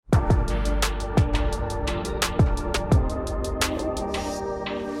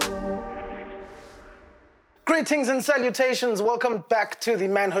Greetings and salutations. Welcome back to the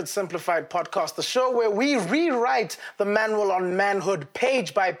Manhood Simplified podcast, the show where we rewrite the manual on manhood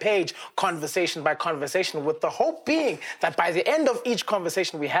page by page, conversation by conversation, with the hope being that by the end of each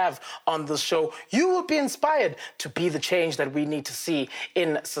conversation we have on this show, you will be inspired to be the change that we need to see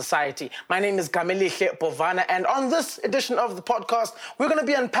in society. My name is Gamelihle Bovana, and on this edition of the podcast, we're going to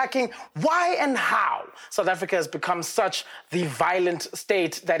be unpacking why and how South Africa has become such the violent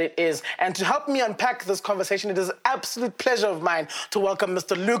state that it is. And to help me unpack this conversation, it is an absolute pleasure of mine to welcome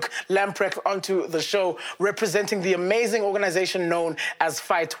Mr. Luke Lamprecht onto the show, representing the amazing organization known as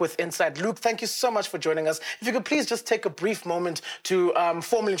Fight with Insight. Luke, thank you so much for joining us. If you could please just take a brief moment to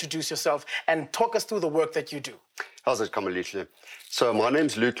formally introduce yourself and talk us through the work that you do. How's it, Kamalihle? So my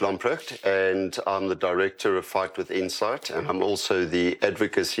name's Luke Lamprecht, and I'm the director of Fight with Insight, and I'm also the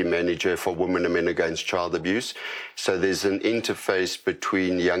advocacy manager for Women and Men Against Child Abuse. So there's an interface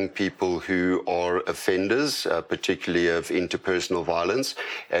between young people who are offenders, particularly of interpersonal violence,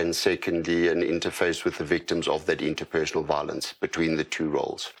 and secondly, an interface with the victims of that interpersonal violence between the two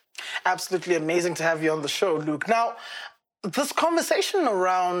roles. Absolutely amazing to have you on the show, Luke. Now, this conversation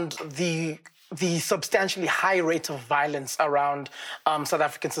around the substantially high rate of violence around South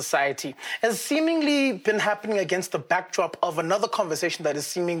African society has seemingly been happening against the backdrop of another conversation that is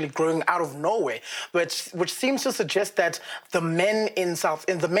seemingly growing out of nowhere, which seems to suggest that the men in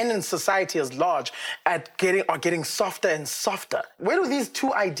society as large are getting softer and softer. Where do these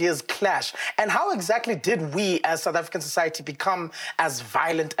two ideas clash? And how exactly did we as South African society become as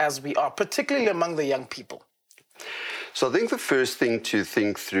violent as we are, particularly among the young people? So I think the first thing to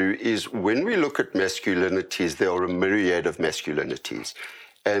think through is when we look at masculinities, there are a myriad of masculinities.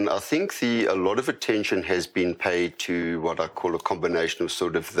 And I think a lot of attention has been paid to what I call a combination of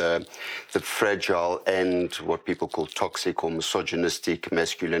sort of the fragile and what people call toxic or misogynistic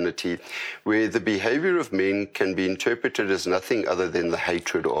masculinity, where the behavior of men can be interpreted as nothing other than the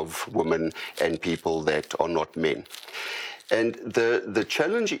hatred of women and people that are not men. And the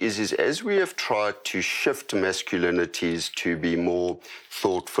challenge is as we have tried to shift masculinities to be more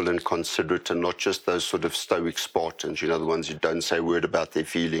thoughtful and considerate and not just those sort of stoic Spartans, the ones who don't say a word about their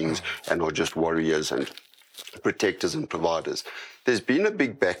feelings and are just warriors and protectors and providers, there's been a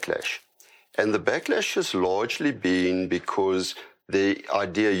big backlash. And the backlash has largely been because the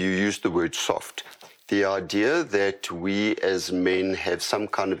idea, you used the word soft, the idea that we as men have some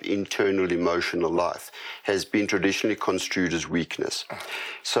kind of internal emotional life has been traditionally construed as weakness.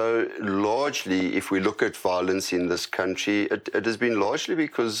 So largely, if we look at violence in this country, it has been largely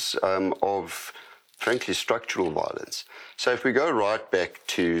because of, frankly, structural violence. So if we go right back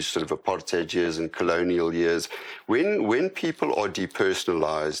to sort of apartheid years and colonial years, when people are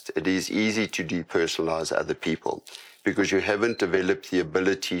depersonalized, it is easy to depersonalize other people, because you haven't developed the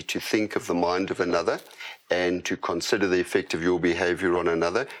ability to think of the mind of another and to consider the effect of your behavior on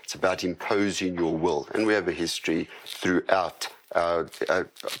another. It's about imposing your will. And we have a history throughout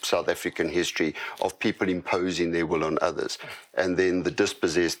South African history of people imposing their will on others. And then the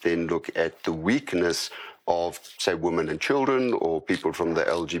dispossessed then look at the weakness of, say, women and children or people from the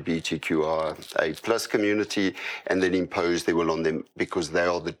LGBTQIA plus community, and then impose their will on them because they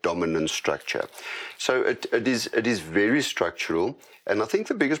are the dominant structure. So it is very structural. And I think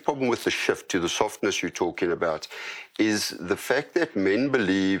the biggest problem with the shift to the softness you're talking about is the fact that men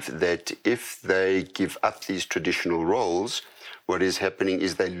believe that if they give up these traditional roles, what is happening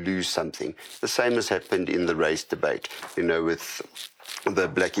is they lose something. The same has happened in the race debate, with the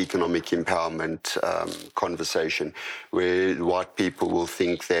black economic empowerment conversation, where white people will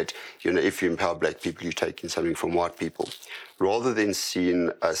think that, if you empower black people, you're taking something from white people, rather than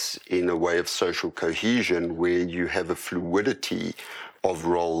seeing us in a way of social cohesion where you have a fluidity of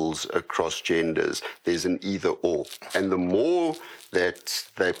roles across genders. There's an either or. And the more that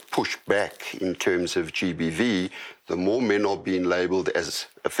they push back in terms of GBV, the more men are being labeled as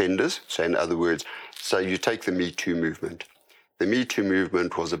offenders. So in other words, so you take the Me Too movement. The Me Too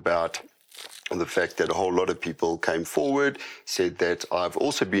movement was about the fact that a whole lot of people came forward, said that I've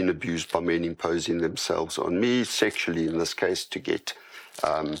also been abused by men imposing themselves on me, sexually in this case, to get,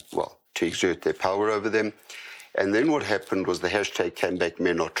 to exert their power over them. And then what happened was the hashtag came back,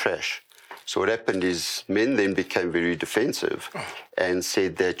 men are trash. So what happened is men then became very defensive and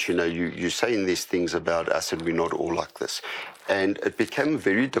said that, you're saying these things about us and we're not all like this. And it became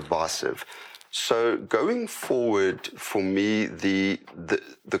very divisive. So going forward, for me, the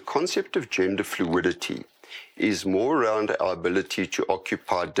concept of gender fluidity is more around our ability to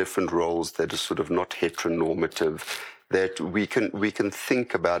occupy different roles that are sort of not heteronormative, that we can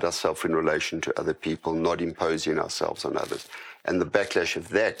think about ourselves in relation to other people, not imposing ourselves on others. And the backlash of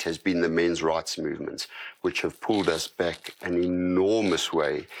that has been the men's rights movements, which have pulled us back an enormous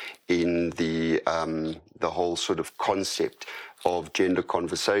way in the whole sort of concept of gender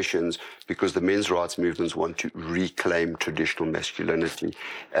conversations, because the men's rights movements want to reclaim traditional masculinity,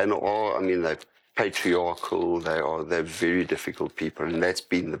 and they're patriarchal, they're very difficult people, and that's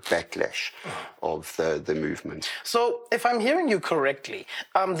been the backlash of the movement. So if I'm hearing you correctly,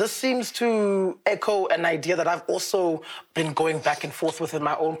 this seems to echo an idea that I've also been going back and forth with in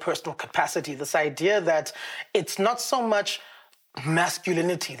my own personal capacity, this idea that it's not so much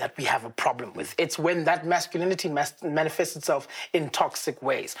masculinity that we have a problem with. It's when that masculinity manifests itself in toxic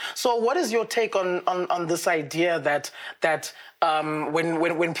ways. So what is your take on this idea that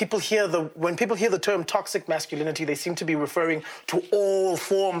when people hear the term toxic masculinity, they seem to be referring to all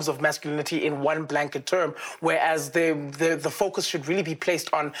forms of masculinity in one blanket term, whereas the focus should really be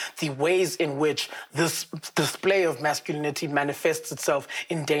placed on the ways in which this display of masculinity manifests itself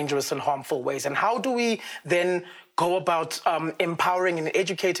in dangerous and harmful ways. And how do we then go about empowering and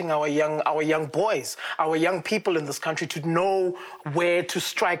educating our young boys, our young people in this country, to know where to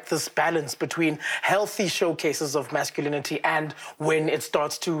strike this balance between healthy showcases of masculinity and when it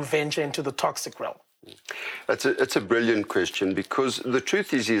starts to venture into the toxic realm? It's a brilliant question, because the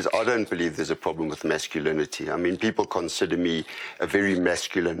truth is I don't believe there's a problem with masculinity. I mean, people consider me a very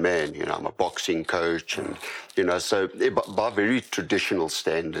masculine man. You know, I'm a boxing coach, and so by very traditional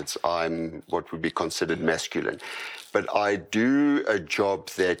standards, I'm what would be considered masculine. But I do a job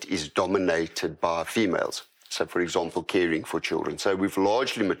that is dominated by females. So, for example, caring for children. So we've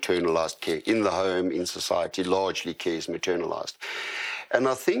largely maternalized care in the home, in society. Largely care is maternalized. And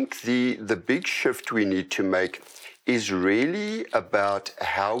I think the big shift we need to make is really about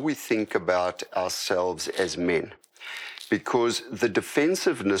how we think about ourselves as men. Because the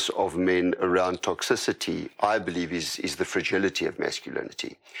defensiveness of men around toxicity, I believe, is the fragility of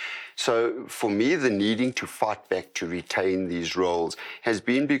masculinity. So for me, the needing to fight back to retain these roles has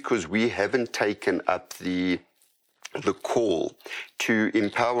been because we haven't taken up the call to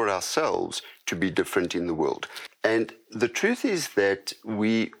empower ourselves to be different in the world. And the truth is that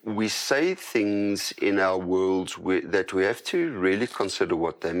we say things in our worlds that we have to really consider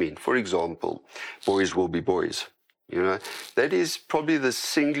what they mean. For example, boys will be boys. That is probably the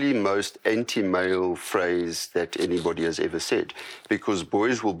singly most anti-male phrase that anybody has ever said, because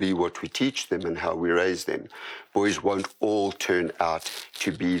boys will be what we teach them and how we raise them. Boys won't all turn out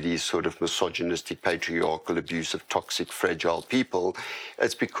to be these sort of misogynistic, patriarchal, abusive, toxic, fragile people.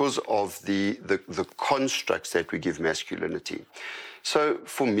 It's because of the constructs that we give masculinity. So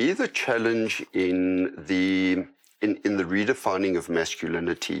for me, the challenge in the redefining of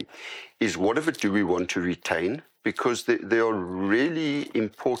masculinity is, what of it do we want to retain? Because there are really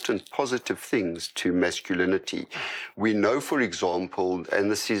important positive things to masculinity. We know, for example,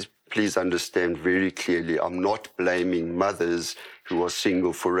 and this is, please understand very clearly, I'm not blaming mothers who are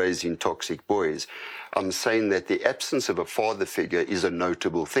single for raising toxic boys. I'm saying that the absence of a father figure is a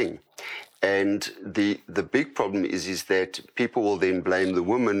notable thing. And the big problem is that people will then blame the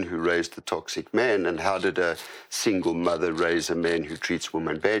woman who raised the toxic man, and how did a single mother raise a man who treats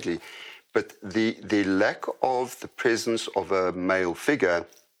women badly? But the lack of the presence of a male figure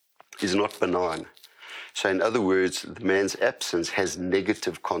is not benign. So in other words, the man's absence has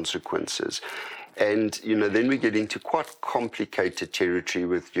negative consequences. And, then we get into quite complicated territory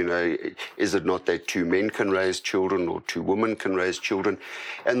with, is it not that two men can raise children or two women can raise children?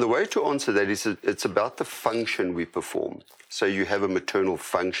 And the way to answer that is it's about the function we perform. So you have a maternal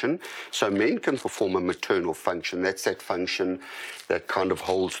function. So men can perform a maternal function. That's that function that kind of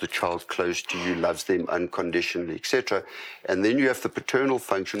holds the child close to you, loves them unconditionally, etc. And then you have the paternal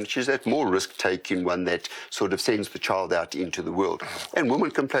function, which is that more risk-taking one that sort of sends the child out into the world. And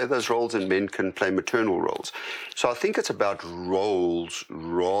women can play those roles and men can play maternal roles. So I think it's about roles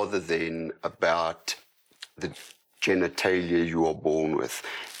rather than about the genitalia you are born with.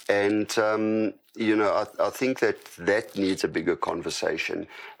 And, I think that needs a bigger conversation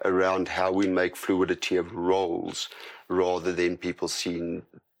around how we make fluidity of roles rather than people seeing,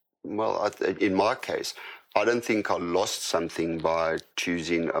 in my case, I don't think I lost something by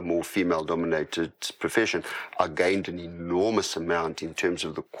choosing a more female-dominated profession. I gained an enormous amount in terms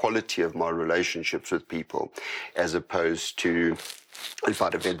of the quality of my relationships with people, as opposed to if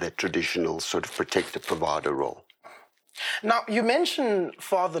I'd have had that traditional sort of protector-provider role. Now, you mentioned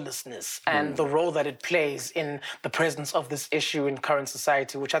fatherlessness and the role that it plays in the presence of this issue in current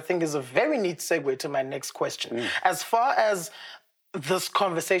society, which I think is a very neat segue to my next question. As far as this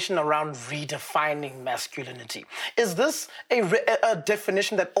conversation around redefining masculinity. Is this a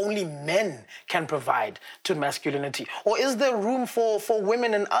definition that only men can provide to masculinity? Or is there room for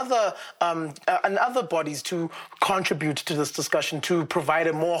women and other bodies to contribute to this discussion, to provide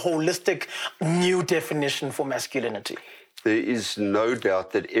a more holistic new definition for masculinity? There is no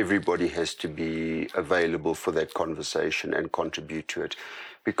doubt that everybody has to be available for that conversation and contribute to it.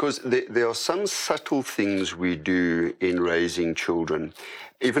 Because there are some subtle things we do in raising children,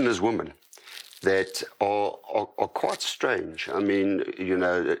 even as women, that are quite strange. I mean,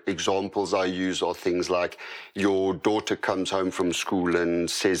 examples I use are things like your daughter comes home from school and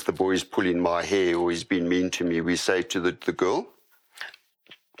says the boy's pulling my hair or he's been mean to me. We say to the girl,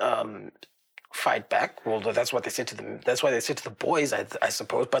 fight back. Well, that's what they said to them. That's why they said to the boys, I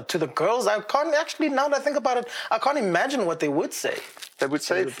suppose. But to the girls, I can't actually, now that I think about it, I can't imagine what they would say. They would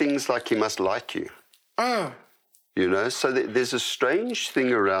say things like, he must like you. So there's a strange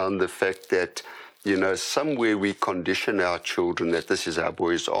thing around the fact that, somewhere we condition our children that this is how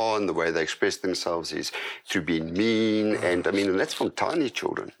boys are, and the way they express themselves is through being mean. And that's from tiny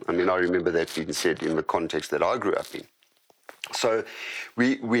children. I remember that being said in the context that I grew up in. So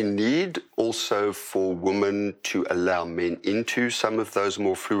we need also for women to allow men into some of those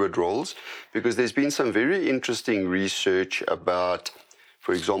more fluid roles, because there's been some very interesting research about,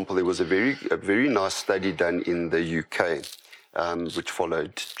 for example, there was a very nice study done in the UK, which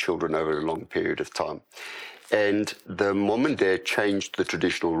followed children over a long period of time. And the mom and dad changed the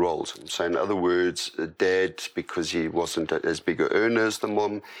traditional roles. So in other words, dad, because he wasn't as big a earner as the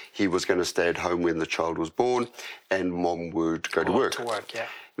mom, he was going to stay at home when the child was born, and mom would go to work.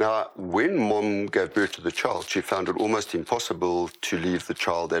 Now, when mom gave birth to the child, she found it almost impossible to leave the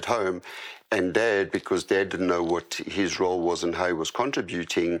child at home. And dad, because dad didn't know what his role was and how he was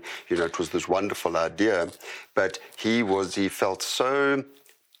contributing, it was this wonderful idea, but he felt so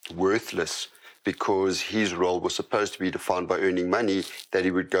worthless, because his role was supposed to be defined by earning money, that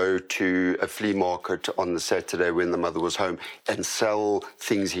he would go to a flea market on the Saturday when the mother was home and sell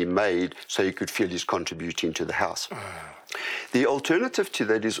things he made so he could feel he's contributing to the house. The alternative to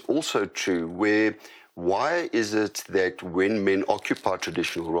that is also true, where why is it that when men occupy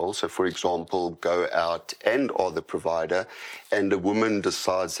traditional roles, so for example, go out and are the provider, and a woman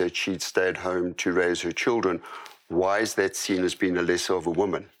decides that she'd stay at home to raise her children, why is that seen as being a lesser of a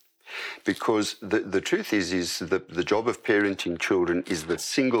woman? Because the truth is the job of parenting children is the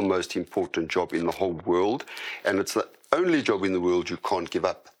single most important job in the whole world, and it's the only job in the world you can't give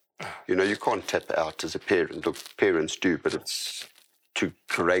up. You can't tap out as a parent. Look, parents do, but it's to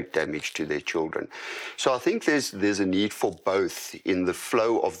great damage to their children. So I think there's a need for both in the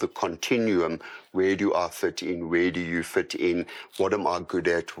flow of the continuum. Where do I fit in? Where do you fit in? What am I good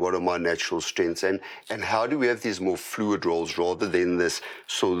at? What are my natural strengths? And how do we have these more fluid roles rather than this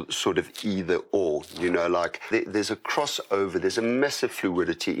sort of either or? There's a crossover, there's a massive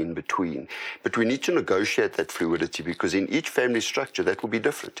fluidity in between. But we need to negotiate that fluidity, because in each family structure that will be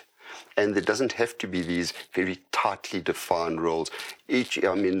different. And there doesn't have to be these very tightly defined roles.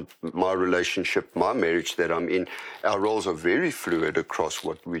 My relationship, my marriage that I'm in, our roles are very fluid across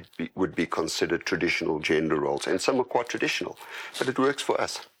what would be considered traditional gender roles. And some are quite traditional, but it works for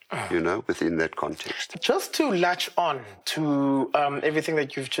us, within that context. Just to latch on to everything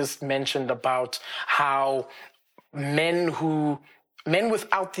that you've just mentioned about how men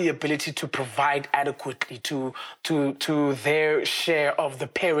without the ability to provide adequately to their share of the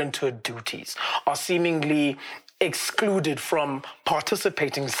parenthood duties are seemingly excluded from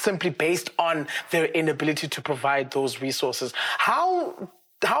participating simply based on their inability to provide those resources. How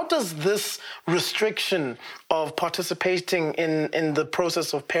does this restriction of participating in the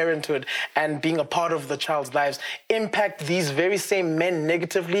process of parenthood and being a part of the child's lives impact these very same men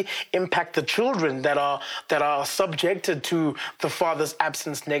negatively, impact the children that are subjected to the father's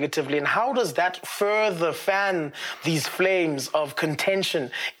absence negatively? And how does that further fan these flames of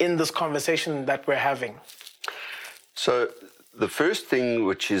contention in this conversation that we're having? So the first thing,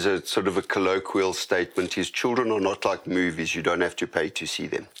 which is a sort of a colloquial statement, is children are not like movies. You don't have to pay to see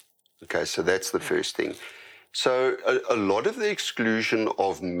them. Okay, so that's the first thing. So a lot of the exclusion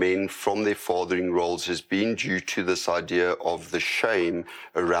of men from their fathering roles has been due to this idea of the shame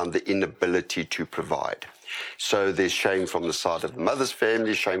around the inability to provide. So there's shame from the side of the mother's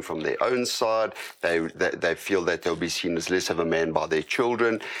family, shame from their own side. They feel that they'll be seen as less of a man by their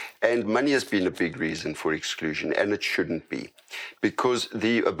children. And money has been a big reason for exclusion, and it shouldn't be. Because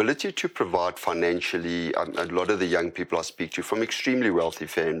the ability to provide financially, a lot of the young people I speak to from extremely wealthy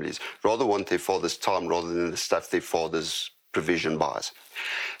families rather want their father's time rather than the stuff their fathers provision buys.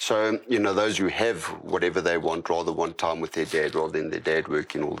 So, those who have whatever they want rather want time with their dad rather than their dad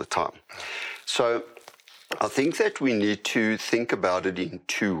working all the time. So I think that we need to think about it in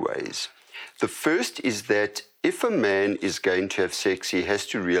two ways. The first is that if a man is going to have sex, he has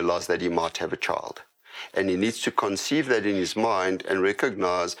to realize that he might have a child. And he needs to conceive that in his mind and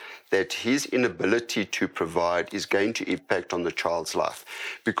recognize that his inability to provide is going to impact on the child's life.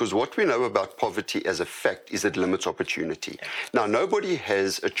 Because what we know about poverty as a fact is it limits opportunity. Now, nobody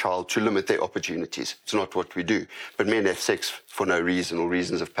has a child to limit their opportunities. It's not what we do. But men have sex for no reason or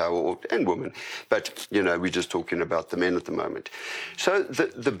reasons of power, and women. But, we're just talking about the men at the moment. So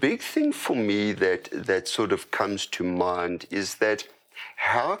the big thing for me that sort of comes to mind is that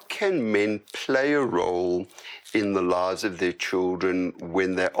how can men play a role in the lives of their children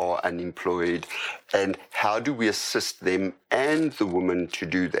when they are unemployed, and how do we assist them and the woman to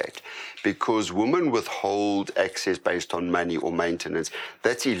do that? Because women withhold access based on money or maintenance.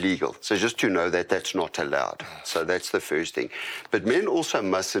 That's illegal. So just to know that that's not allowed. So that's the first thing. But men also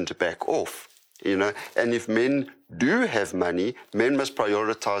mustn't back off. And if men do have money, men must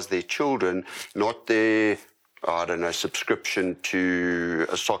prioritize their children, not their subscription to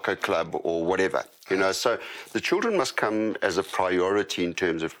a soccer club or whatever, So the children must come as a priority in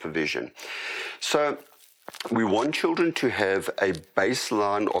terms of provision. So we want children to have a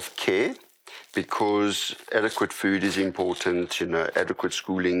baseline of care because adequate food is important, adequate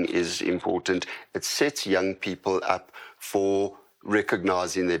schooling is important. It sets young people up for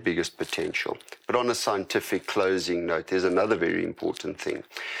recognizing their biggest potential. But on a scientific closing note, there's another very important thing.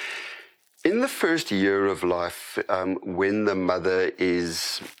 In the first year of life, when the mother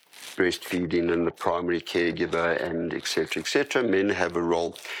is breastfeeding and the primary caregiver and et cetera, men have a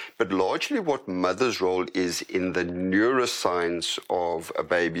role. But largely what mother's role is in the neuroscience of a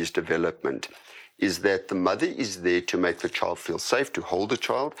baby's development is that the mother is there to make the child feel safe, to hold the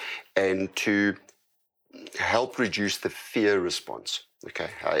child, and to help reduce the fear response.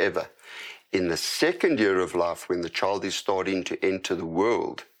 Okay. However, in the second year of life, when the child is starting to enter the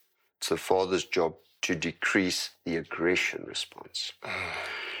world, it's the father's job to decrease the aggression response.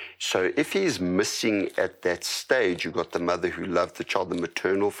 So if he's missing at that stage, you've got the mother who loved the child, the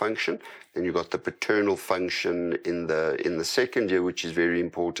maternal function, then you've got the paternal function in the second year, which is very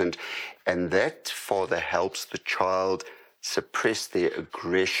important. And that father helps the child suppress their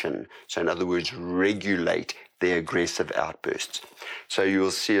aggression. So in other words, regulate their aggressive outbursts. So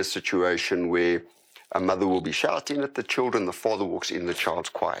you'll see a situation where a mother will be shouting at the children, the father walks in, the child's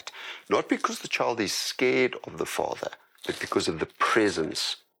quiet. Not because the child is scared of the father, but because of the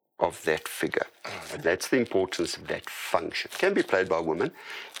presence of that figure. And that's the importance of that function. It can be played by women,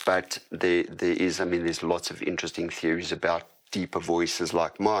 but there's lots of interesting theories about deeper voices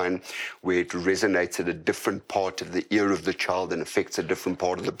like mine, where it resonates at a different part of the ear of the child and affects a different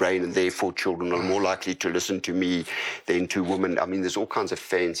part of the brain, and therefore children are more likely to listen to me than to women. There's all kinds of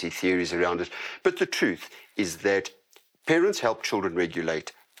fancy theories around it. But the truth is that parents help children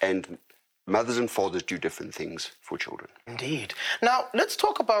regulate, and mothers and fathers do different things for children. Indeed. Now, let's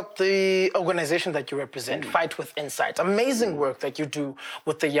talk about the organization that you represent, Fight with Insight. Amazing work that you do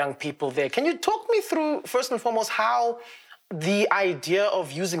with the young people there. Can you talk me through, first and foremost, how the idea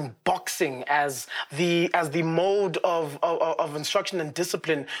of using boxing as the mode of instruction and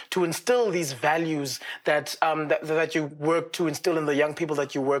discipline to instill these values that you work to instill in the young people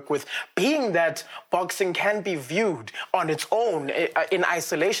that you work with, being that boxing can be viewed on its own in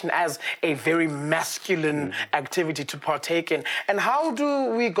isolation as a very masculine activity to partake in, and how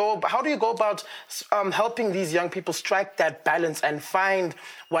do you go about helping these young people strike that balance and find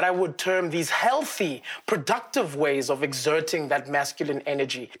what I would term these healthy, productive ways of exerting that masculine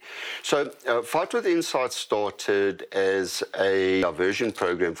energy? So Fight with Insight started as a diversion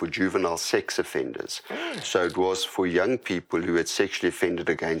program for juvenile sex offenders. So it was for young people who had sexually offended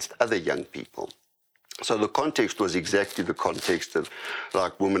against other young people. So the context was exactly the context of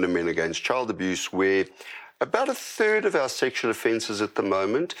like Women and Men Against Child Abuse, where about a third of our sexual offences at the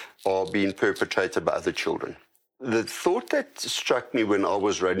moment are being perpetrated by other children. The thought that struck me when I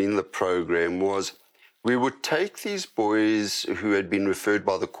was running the program was we would take these boys who had been referred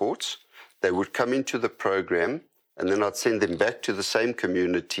by the courts, they would come into the program, and then I'd send them back to the same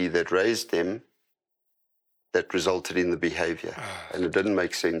community that raised them, that resulted in the behavior. And it didn't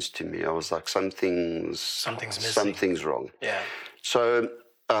make sense to me. I was like, something's missing. Something's wrong. Yeah. So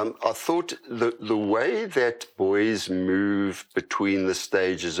I thought the way that boys move between the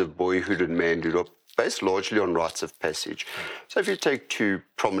stages of boyhood and manhood are based largely on rites of passage. So if you take two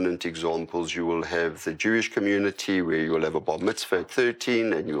prominent examples, you will have the Jewish community where you will have a bar mitzvah at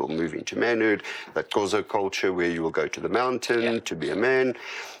 13 and you will move into manhood, that Gozo culture where you will go to the mountain to be a man.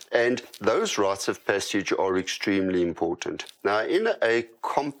 And those rites of passage are extremely important. Now, in a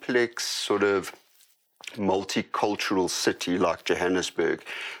complex sort of multicultural city like Johannesburg,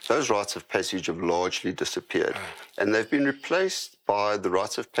 those rites of passage have largely disappeared. And they've been replaced by the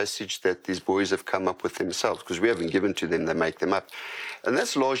rites of passage that these boys have come up with themselves, because we haven't given to them, they make them up. And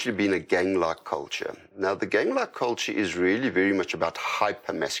that's largely been a gang-like culture. Now, the gang-like culture is really very much about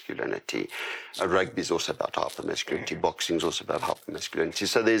hyper-masculinity. Rugby is also about hyper-masculinity. Boxing is also about hyper-masculinity.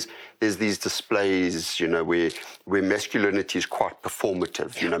 So there's these displays, you know, where masculinity is quite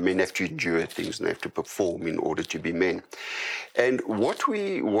performative. You know, men have to endure things and they have to perform in order to be men. And what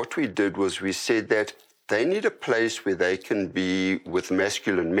we did was we said that they need a place where they can be with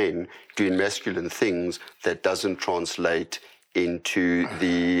masculine men doing masculine things that doesn't translate into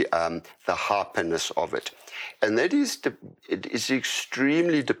the hyperness of it. And that is, it is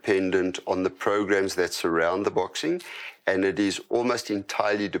extremely dependent on the programs that surround the boxing, and it is almost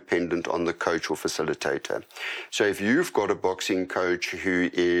entirely dependent on the coach or facilitator. So if you've got a boxing coach who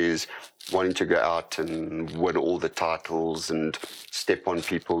is wanting to go out and win all the titles and step on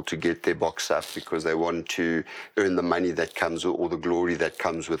people to get their box up because they want to earn the money that comes or the glory that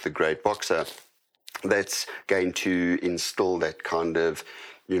comes with a great boxer, that's going to instill that kind of,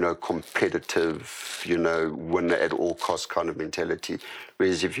 you know, competitive, you know, win at all costs kind of mentality.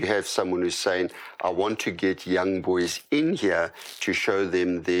 Whereas if you have someone who's saying, I want to get young boys in here to show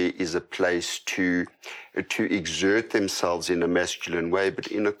them there is a place to exert themselves in a masculine way, but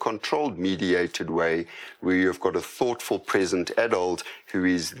in a controlled, mediated way, where you've got a thoughtful, present adult who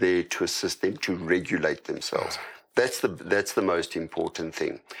is there to assist them to regulate themselves. That's the most important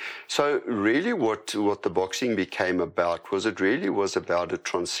thing. So really what the boxing became about was it really was about a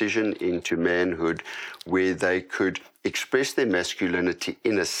transition into manhood where they could express their masculinity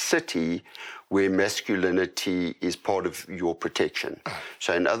in a city where masculinity is part of your protection.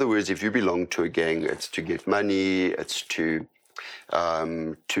 So in other words, if you belong to a gang, it's to get money, it's to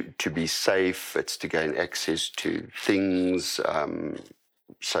be safe, it's to gain access to things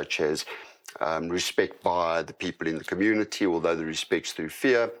such as respect by the people in the community, although the respect's through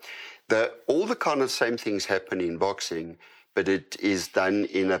fear. All the kind of same things happen in boxing, but it is done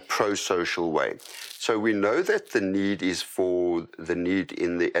in a pro-social way. So we know that the need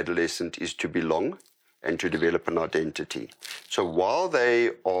in the adolescent is to belong and to develop an identity. So while they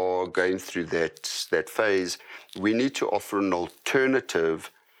are going through that phase, we need to offer an alternative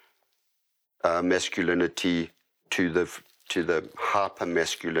masculinity to the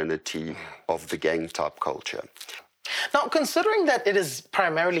hyper-masculinity of the gang-type culture. Now, considering that it is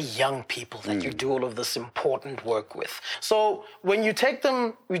primarily young people that you do all of this important work with, so when you take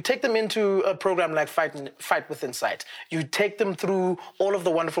them into a program like Fight with Insight, you take them through all of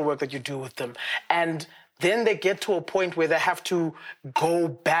the wonderful work that you do with them, and then they get to a point where they have to go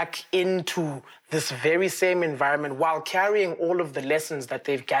back into this very same environment while carrying all of the lessons that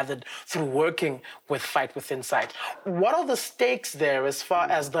they've gathered through working with Fight with Insight. What are the stakes there as far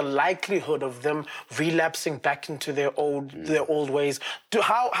as the likelihood of them relapsing back into their old ways?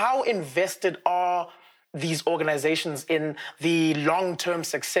 How invested are these organizations in the long-term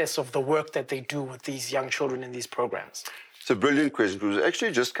success of the work that they do with these young children in these programs? It's a brilliant question. We've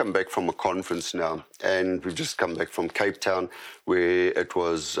actually just come back from a conference now, and we've just come back from Cape Town, where it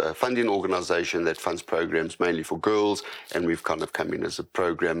was a funding organisation that funds programs mainly for girls, and we've kind of come in as a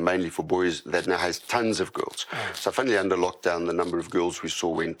program mainly for boys that now has tons of girls. So funnily, under lockdown, the number of girls we saw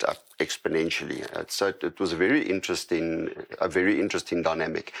went up exponentially. So it was a very interesting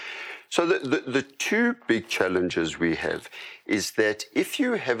dynamic. So the two big challenges we have is that if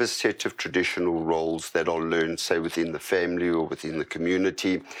you have a set of traditional roles that are learned, say, within the family or within the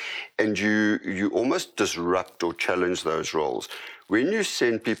community, and you almost disrupt or challenge those roles, when you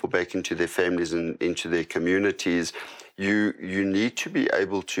send people back into their families and into their communities, you need to be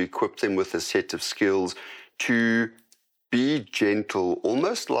able to equip them with a set of skills to be gentle,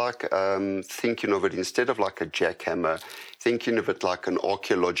 almost like thinking of it instead of like a jackhammer, thinking of it like an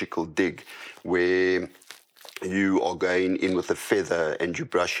archaeological dig where you are going in with a feather and you're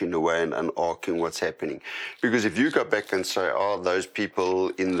brushing away and unearthing what's happening. Because if you go back and say, oh, those people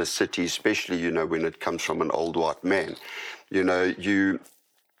in the city, especially, you know, when it comes from an old white man, you know, you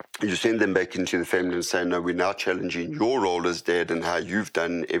send them back into the family and say, no, we're now challenging your role as dad and how you've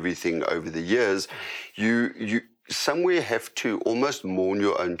done everything over the years. somewhere have to almost mourn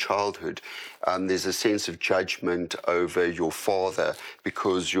your own childhood. There's a sense of judgment over your father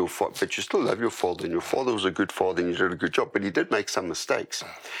because but you still love your father, and your father was a good father and he did a good job, but he did make some mistakes.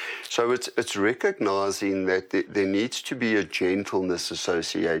 So it's recognizing that there needs to be a gentleness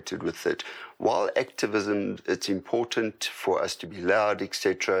associated with it. While activism, it's important for us to be loud,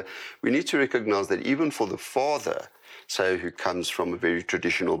 etc., we need to recognize that even for the father, say, who comes from a very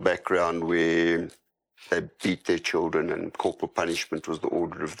traditional background where they beat their children and corporal punishment was the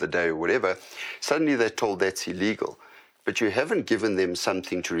order of the day or whatever, suddenly they're told that's illegal. But you haven't given them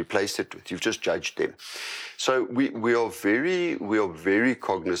something to replace it with. You've just judged them. So we are very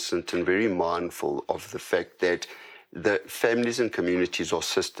cognizant and very mindful of the fact that the families and communities are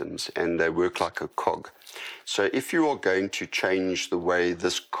systems and they work like a cog. So if you are going to change the way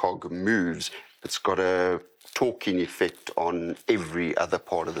this cog moves, it's got a talking effect on every other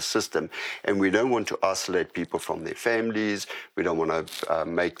part of the system. And we don't want to isolate people from their families. We don't want to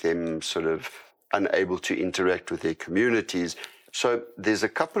make them sort of unable to interact with their communities. So there's a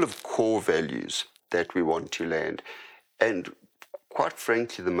couple of core values that we want to land. And quite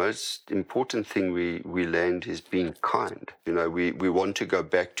frankly, the most important thing we land is being kind. You know, we want to go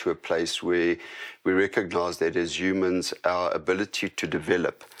back to a place where we recognize that as humans, our ability to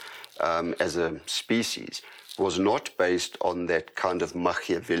develop as a species was not based on that kind of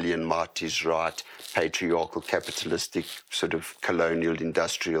Machiavellian might is right, patriarchal, capitalistic, sort of colonial,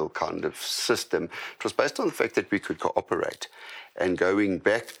 industrial kind of system. It was based on the fact that we could cooperate. And going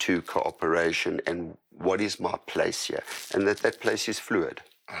back to cooperation and what is my place here, and that place is fluid.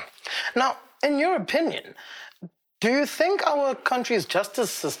 Now, in your opinion, do you think our country's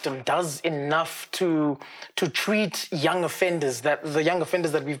justice system does enough to treat young offenders, the young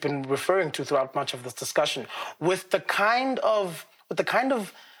offenders that we've been referring to throughout much of this discussion, with the kind of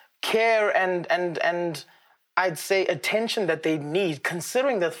care and I'd say attention that they need,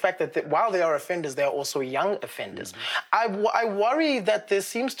 considering the fact that while they are offenders, they are also young offenders? Mm-hmm. I worry that there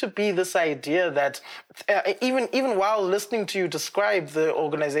seems to be this idea that even while listening to you describe the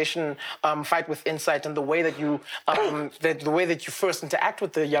organization Fight with Insight and the way that you the way that you first interact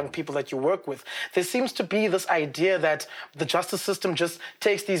with the young people that you work with, there seems to be this idea that the justice system just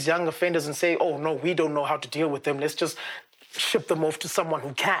takes these young offenders and say, oh no, we don't know how to deal with them, let's just ship them off to someone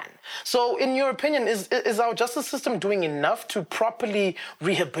who can. So in your opinion, is our justice system doing enough to properly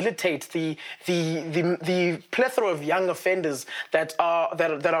rehabilitate the plethora of young offenders that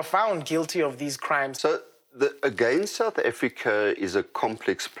are found guilty of these crimes? So again, South Africa is a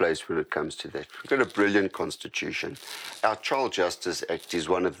complex place when it comes to that. We've got a brilliant constitution. Our Child Justice Act is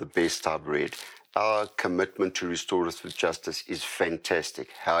one of the best I've read. Our commitment to restorative justice is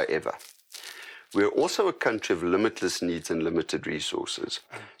fantastic. However, we're also a country of limitless needs and limited resources.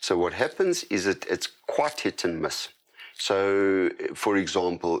 So what happens is it's quite hit and miss. So, for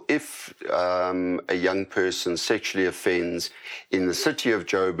example, if a young person sexually offends in the city of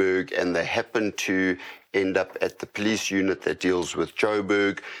Joburg and they happen to end up at the police unit that deals with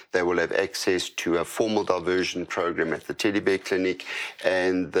Joburg, they will have access to a formal diversion program at the Teddy Bear Clinic,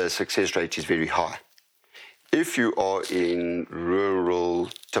 and the success rate is very high. If you are in rural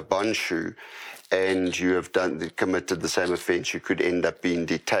Tabanshu and you have committed the same offence, you could end up being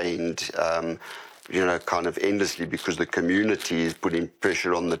detained, kind of endlessly because the community is putting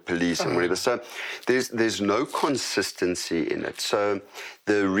pressure on the police and whatever. So there's no consistency in it. So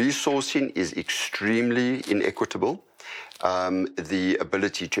the resourcing is extremely inequitable. The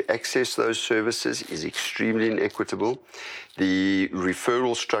ability to access those services is extremely inequitable. The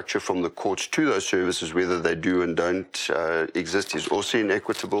referral structure from the courts to those services, whether they do and don't exist, is also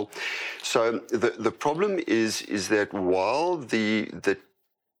inequitable. So the problem is that while the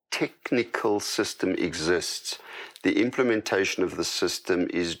technical system exists, the implementation of the system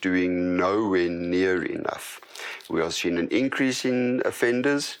is doing nowhere near enough. We are seeing an increase in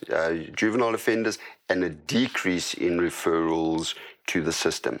offenders, juvenile offenders, and a decrease in referrals to the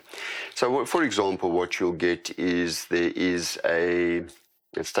system. So, for example, what you'll get is let's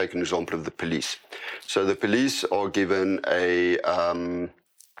take an example of the police. So the police are given a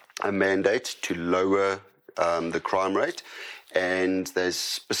mandate to lower the crime rate, and they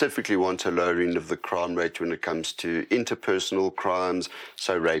specifically want a lowering of the crime rate when it comes to interpersonal crimes,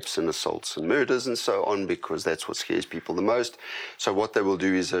 so rapes and assaults and murders and so on, because that's what scares people the most. So what they will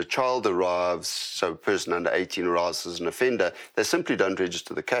do is a child arrives, so a person under 18 arrives as an offender, they simply don't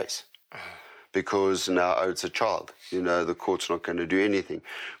register the case. because now, it's a child. The court's not going to do anything.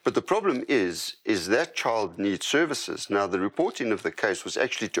 But the problem is that child needs services. Now, the reporting of the case was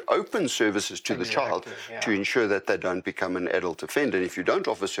actually to open services to the child to ensure that they don't become an adult offender. And if you don't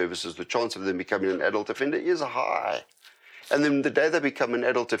offer services, the chance of them becoming an adult offender is high. And then the day they become an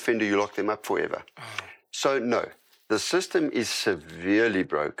adult offender, you lock them up forever. So, no. The system is severely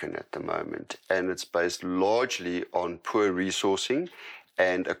broken at the moment, and it's based largely on poor resourcing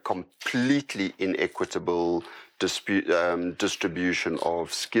and a completely inequitable distribution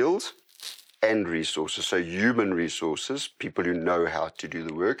of skills and resources. So human resources, people who know how to do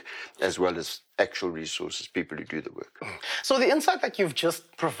the work, as well as actual resources, people who do the work. So the insight that you've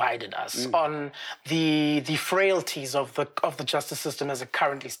just provided us on the frailties of the justice system as it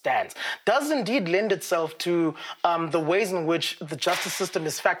currently stands does indeed lend itself to the ways in which the justice system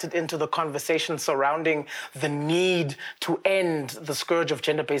is factored into the conversation surrounding the need to end the scourge of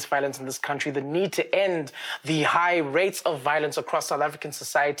gender-based violence in this country, the need to end the high rates of violence across South African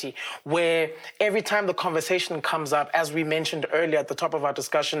society, where every time the conversation comes up, as we mentioned earlier at the top of our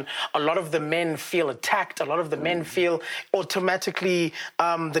discussion, a lot of the men feel attacked. A lot of the men feel automatically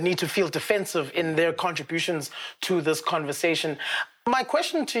the need to feel defensive in their contributions to this conversation. My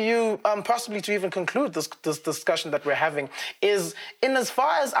question to you, possibly to even conclude this discussion that we're having, is in as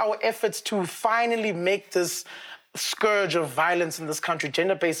far as our efforts to finally make this scourge of violence in this country,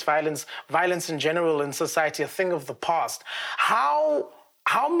 gender-based violence, violence in general in society, a thing of the past,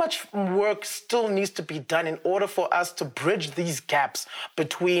 how much work still needs to be done in order for us to bridge these gaps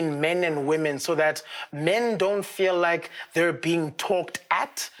between men and women so that men don't feel like they're being talked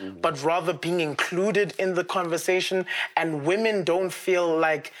at, but rather being included in the conversation, and women don't feel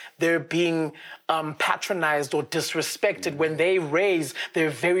like they're being patronized or disrespected when they raise their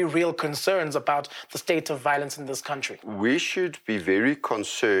very real concerns about the state of violence in this country? We should be very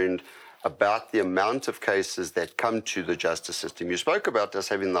concerned about the amount of cases that come to the justice system. You spoke about us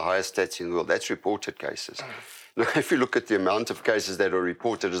having the highest stats in the world. That's reported cases. Now, if you look at the amount of cases that are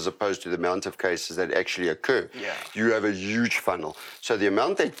reported as opposed to the amount of cases that actually occur, you have a huge funnel. So the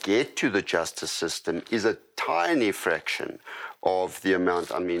amount that get to the justice system is a tiny fraction of the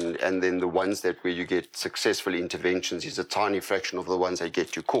amount, and then the ones that where you get successful interventions is a tiny fraction of the ones that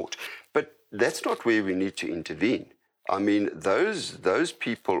get to court. But that's not where we need to intervene. Those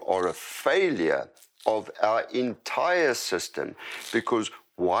people are a failure of our entire system, because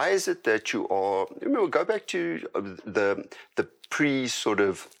why is it that you are, go back to the pre-sort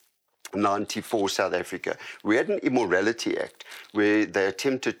of 94 South Africa. We had an Immorality Act where they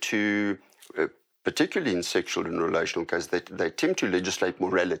attempted to, particularly in sexual and relational cases, they attempt to legislate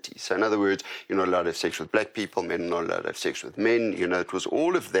morality. So in other words, you're not allowed to have sex with black people, men are not allowed to have sex with men. It was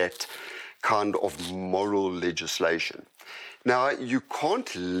all of that kind of moral legislation. Now, you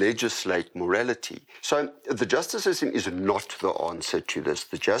can't legislate morality. So the justice system is not the answer to this.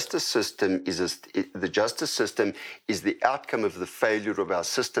 The justice system is the outcome of the failure of our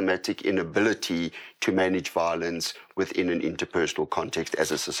systematic inability to manage violence within an interpersonal context as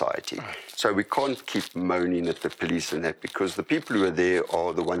a society. So we can't keep moaning at the police and that, because the people who are there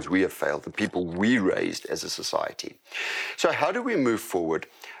are the ones we have failed, the people we raised as a society. So how do we move forward?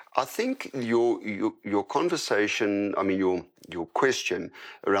 I think your conversation, your question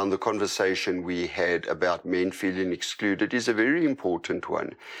around the conversation we had about men feeling excluded is a very important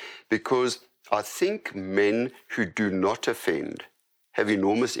one, because I think men who do not offend have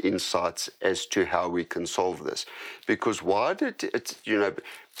enormous insights as to how we can solve this. Because why did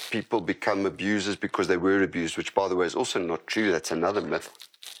people become abusers because they were abused, which, by the way, is also not true. That's another myth.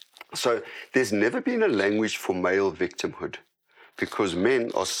 So there's never been a language for male victimhood, because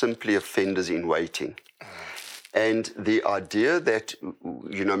men are simply offenders in waiting. And the idea that,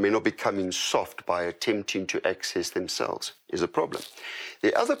 men are becoming soft by attempting to access themselves is a problem.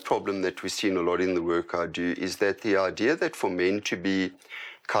 The other problem that we've seen a lot in the work I do is that the idea that for men to be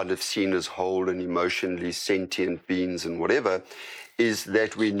kind of seen as whole and emotionally sentient beings and whatever, is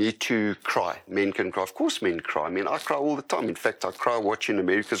that we need to cry. Men can cry. Of course men cry. I cry all the time. In fact, I cry watching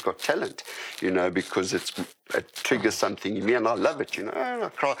America's Got Talent, because it triggers something in me, and I love it, and I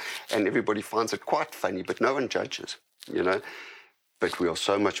cry. And everybody finds it quite funny, but no one judges, But we are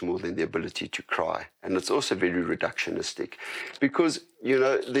so much more than the ability to cry. And it's also very reductionistic. Because,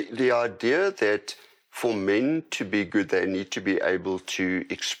 the idea that for men to be good, they need to be able to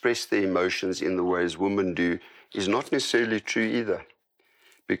express their emotions in the ways women do is not necessarily true either.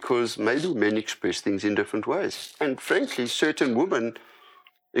 Because maybe men express things in different ways. And frankly, certain women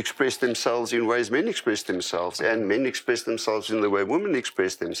express themselves in ways men express themselves, and men express themselves in the way women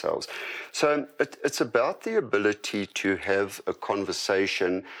express themselves. So it's about the ability to have a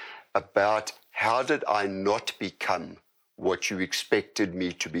conversation about how did I not become what you expected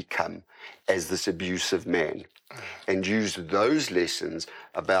me to become as this abusive man? And use those lessons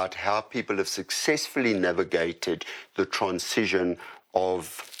about how people have successfully navigated the transition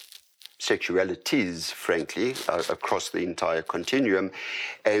of sexualities, frankly, across the entire continuum,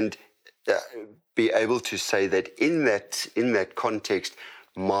 and be able to say that in that context,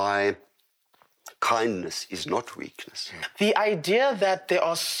 my kindness is not weakness. The idea that there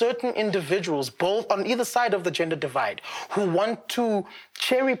are certain individuals, both on either side of the gender divide, who want to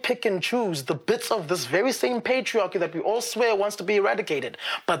cherry pick and choose the bits of this very same patriarchy that we all swear wants to be eradicated,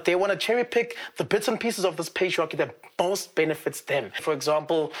 but they want to cherry pick the bits and pieces of this patriarchy that most benefits them. For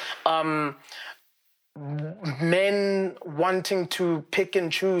example, men wanting to pick and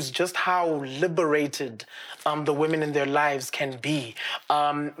choose just how liberated the women in their lives can be.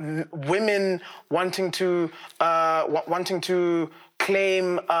 Women wanting to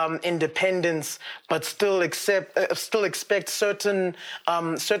claim independence, but still expect certain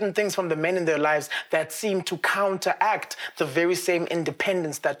things from the men in their lives that seem to counteract the very same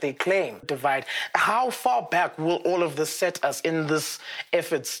independence that they claim. Divide. How far back will all of this set us in this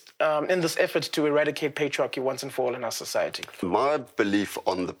effort to eradicate patriarchy once and for all in our society? My belief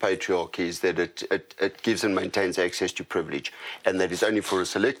on the patriarchy is that it gives and maintains access to privilege, and that is only for a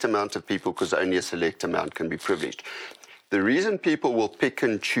select amount of people, because only a select amount can be privileged. The reason people will pick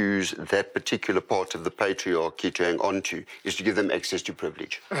and choose that particular part of the patriarchy to hang on to is to give them access to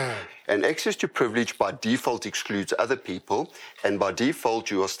privilege. And access to privilege by default excludes other people, and by default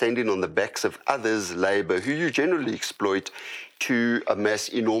you are standing on the backs of others' labor, who you generally exploit to amass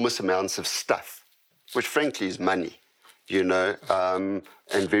enormous amounts of stuff, which frankly is money, and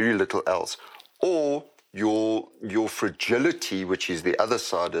very little else. Or your fragility, which is the other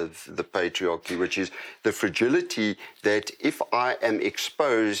side of the patriarchy, which is the fragility that if I am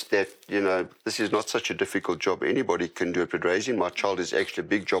exposed that, this is not such a difficult job, anybody can do it, but raising my child is actually a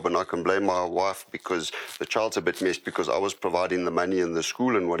big job, and I can blame my wife because the child's a bit messed because I was providing the money in the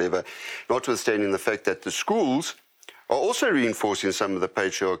school and whatever, notwithstanding the fact that the schools are also reinforcing some of the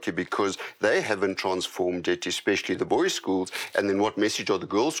patriarchy because they haven't transformed it, especially the boys' schools. And then what message are the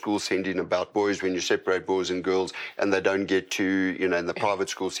girls' schools sending about boys when you separate boys and girls, and they don't get to, in the private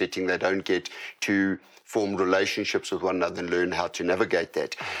school setting, they don't get to form relationships with one another and learn how to navigate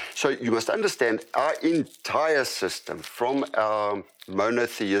that. So you must understand our entire system, from our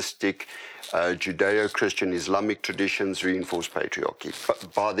monotheistic Judeo-Christian Islamic traditions, reinforce patriarchy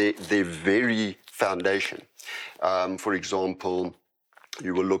by their very foundation. For example,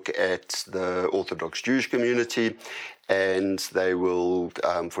 you will look at the Orthodox Jewish community, and they will,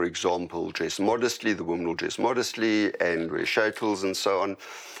 for example, dress modestly. The women will dress modestly and wear shaitels and so on.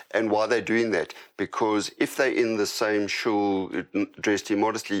 And why are they doing that? Because if they're in the same shul, dressed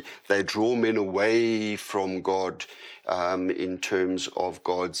immodestly, they draw men away from God in terms of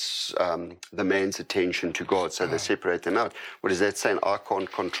God's, the man's attention to God. So they separate them out. What is that saying? I can't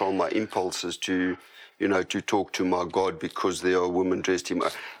control my impulses to talk to my God because there are women dressed in.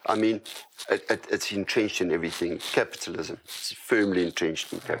 I mean, it's entrenched in everything. Capitalism, it's firmly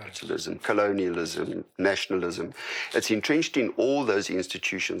entrenched in capitalism, colonialism, nationalism. It's entrenched in all those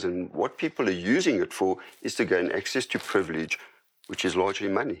institutions, and what people are using it for is to gain access to privilege, which is largely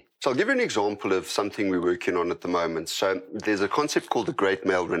money. So I'll give you an example of something we're working on at the moment. So there's a concept called the Great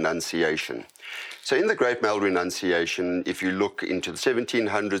Male Renunciation. So in the Great Male Renunciation, if you look into the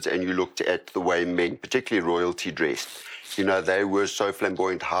 1700s and you looked at the way men, particularly royalty, dressed, they were so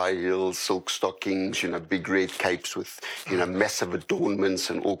flamboyant, high heels, silk stockings, big red capes with, massive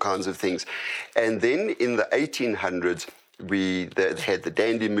adornments and all kinds of things. And then in the 1800s, they had the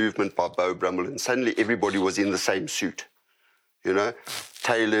dandy movement by Beau Brummel, and suddenly everybody was in the same suit,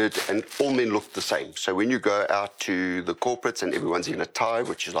 tailored, and all men looked the same. So when you go out to the corporates and everyone's in a tie,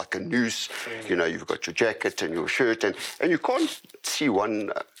 which is like a noose, you've got your jacket and your shirt, and you can't see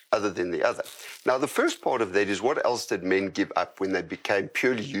one other than the other. Now, the first part of that is, what else did men give up when they became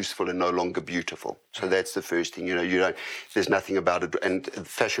purely useful and no longer beautiful? So that's the first thing. There's nothing about it, and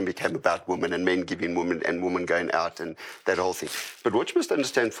fashion became about women and men giving women and women going out and that whole thing. But what you must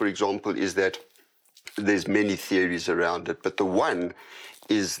understand, for example, is that there's many theories around it, but the one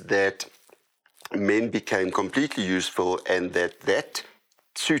is that men became completely useful, and that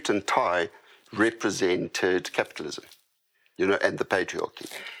suit and tie represented capitalism, and the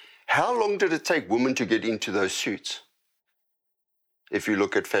patriarchy. How long did it take women to get into those suits? If you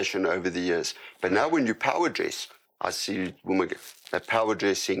look at fashion over the years. But now when you power dress, I see women power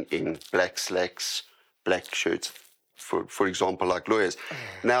dressing in black slacks, black shirts, for example, like lawyers.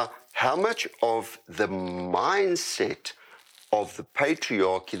 Now, how much of the mindset of the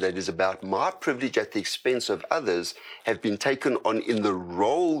patriarchy that is about my privilege at the expense of others have been taken on in the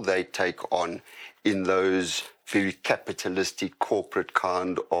role they take on in those very capitalistic, corporate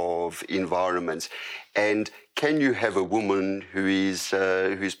kind of environments. And can you have a woman who is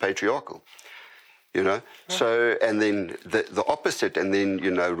patriarchal? You know, so, and then the opposite, and then,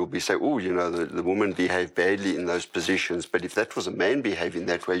 you know, it'll be say, oh, you know, the woman behaved badly in those positions, but if that was a man behaving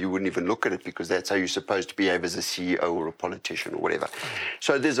that way, you wouldn't even look at it because that's how you're supposed to behave as a CEO or a politician or whatever.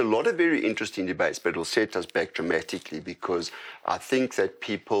 So there's a lot of very interesting debates, but it'll set us back dramatically because I think that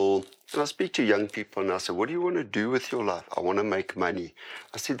people, and I speak to young people and I say, what do you want to do with your life? I want to make money.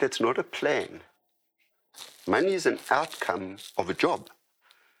 I said, that's not a plan. Money is an outcome of a job,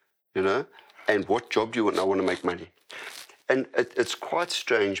 you know? And what job do you want? I want to make money. And it's quite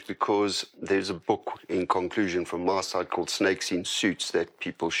strange because there's a book in conclusion from my side called Snakes in Suits that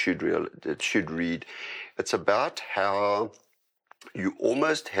people should read. It's about how you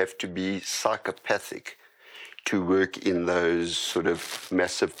almost have to be psychopathic to work in those sort of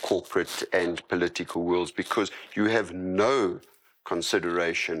massive corporate and political worlds because you have no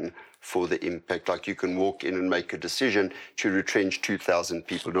consideration for the impact. Like you can walk in and make a decision to retrench 2,000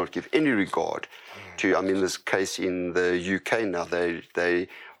 people, not give any regard to, I mean, this case in the UK now, they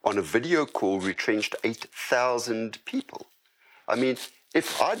on a video call retrenched 8,000 people. I mean,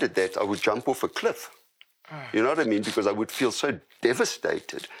 if I did that, I would jump off a cliff. You know what I mean? Because I would feel so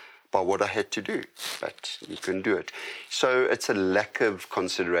devastated by what I had to do, but you can do it. So it's a lack of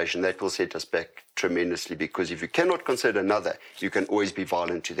consideration that will set us back tremendously because if you cannot consider another, you can always be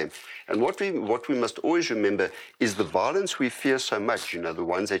violent to them. And what we must always remember is the violence we fear so much, you know, the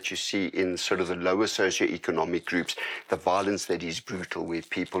ones that you see in sort of the lower socioeconomic groups, the violence that is brutal where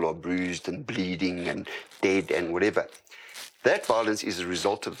people are bruised and bleeding and dead and whatever. That violence is a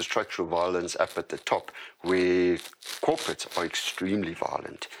result of the structural violence up at the top where corporates are extremely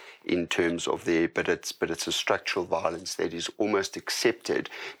violent in terms of but it's a structural violence that is almost accepted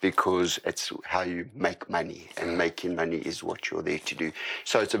because it's how you make money, and making money is what you're there to do.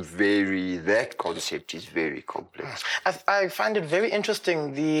 So that concept is very complex. I find it very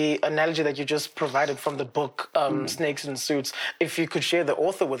interesting, the analogy that you just provided from the book, Snakes in Suits. If you could share the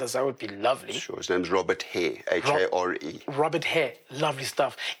author with us, that would be lovely. Sure, his name's Robert Hare, H-A-R-E. Robert Hare, lovely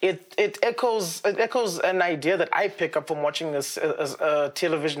stuff. It echoes an idea that I pick up from watching this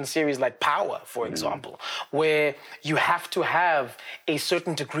television series like Power, for example, where you have to have a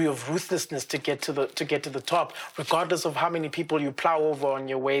certain degree of ruthlessness to get to the top, regardless of how many people you plow over on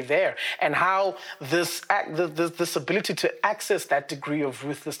your way there, and how this ability to access that degree of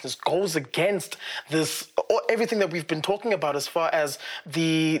ruthlessness goes against everything that we've been talking about as far as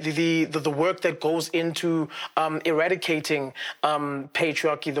the work that goes into eradicating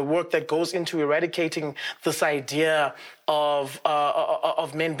patriarchy, the work that goes into eradicating this idea of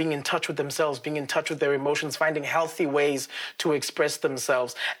men being in touch with themselves, being in touch with their emotions, finding healthy ways to express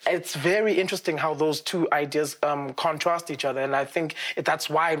themselves. It's very interesting how those two ideas contrast each other, and I think that's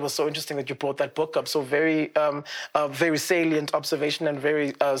why it was so interesting that you brought that book up. So very salient observation and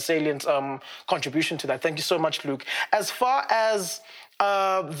very salient contribution to that. Thank you so much, Luke. As far as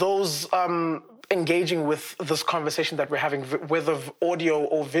those engaging with this conversation that we're having, whether audio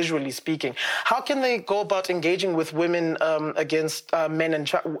or visually speaking, how can they go about engaging with women against men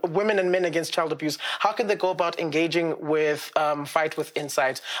and against child abuse? How can they go about engaging with Fight with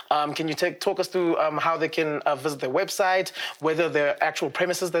Insight? Can you talk us through how they can visit their website, whether there are actual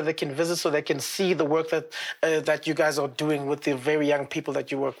premises that they can visit so they can see the work that you guys are doing with the very young people that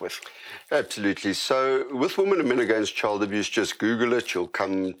you work with? Absolutely. So with Women and Men Against Child Abuse, just Google it. You'll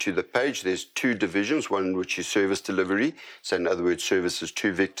come to the page. There's two divisions, one which is service delivery, so in other words, services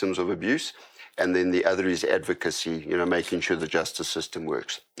to victims of abuse, and then the other is advocacy, you know, making sure the justice system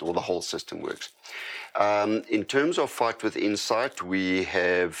works, or the whole system works. In terms of Fight with Insight, we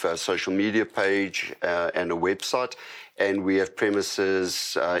have a social media page and a website, and we have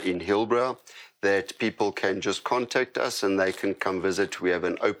premises in Hillbrow that people can just contact us and they can come visit. We have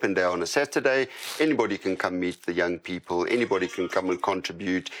an open day on a Saturday. Anybody can come meet the young people. Anybody can come and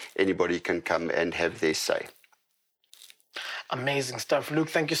contribute. Anybody can come and have their say. Amazing stuff. Luke,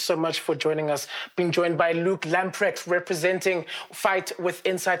 thank you so much for joining us. Being joined by Luke Lamprecht, representing Fight with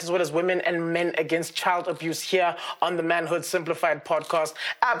Insight, as well as Women and Men Against Child Abuse here on the Manhood Simplified podcast.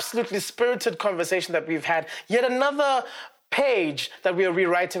 Absolutely spirited conversation that we've had. Yet another page that we are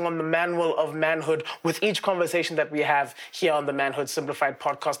rewriting on the manual of manhood with each conversation that we have here on the Manhood Simplified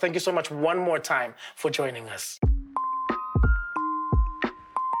podcast. Thank you so much one more time for joining us.